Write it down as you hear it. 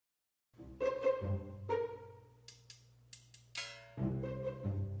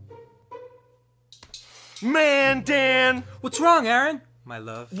Man, Dan! What's wrong, Aaron? My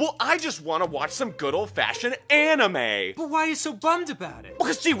love. Well, I just want to watch some good old-fashioned anime. But why are you so bummed about it?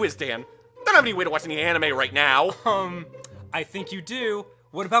 Because gee whiz, Dan, I don't have any way to watch any anime right now. I think you do.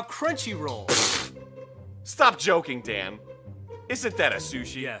 What about Crunchyroll? Stop joking, Dan. Isn't that a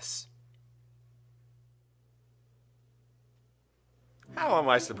sushi? Yes. How am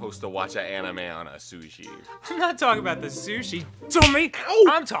I supposed to watch an anime on a sushi? I'm not talking about the sushi, dummy. Ow!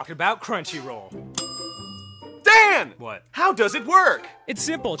 I'm talking about Crunchyroll. Dan! What? How does it work? It's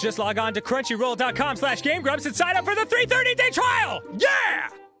simple. Just log on to crunchyroll.com/GameGrumps and sign up for the 330-day trial. Yeah!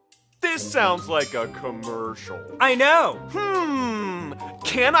 This sounds like a commercial. I know.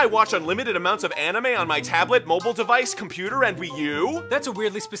 Can I watch unlimited amounts of anime on my tablet, mobile device, computer, and Wii U? That's a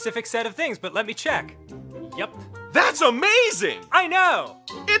weirdly specific set of things, but let me check. Yep. That's amazing! I know.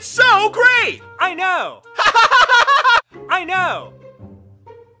 It's so great! I know. I know.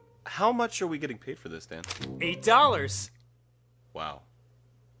 How much are we getting paid for this, Dan? $8. Wow.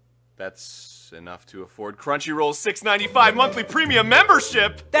 That's enough to afford Crunchyroll's $6.95 monthly premium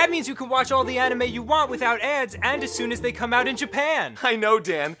membership! That means you can watch all the anime you want without ads and as soon as they come out in Japan. I know,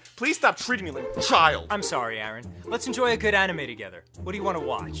 Dan. Please stop treating me like a child. I'm sorry, Aaron. Let's enjoy a good anime together. What do you want to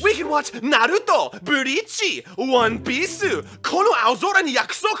watch? We can watch Naruto, Bleach, One Piece, Kono Aozora ni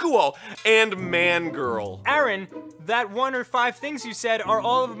Yakusoku wo, and Man Girl. Aaron, that 1 or 5 things you said are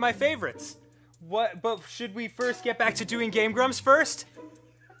all of my favorites. What? But should we first get back to doing GameGrumps first?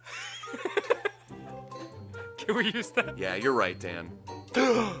 Can we use that? Yeah, you're right, Dan.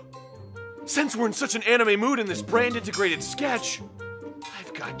 Since we're in such an anime mood in this brand integrated sketch,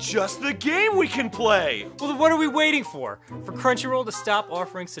 I've got just the game we can play! Well, then what are we waiting for? For Crunchyroll to stop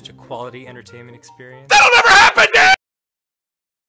offering such a quality entertainment experience? That'll never happen, Dan!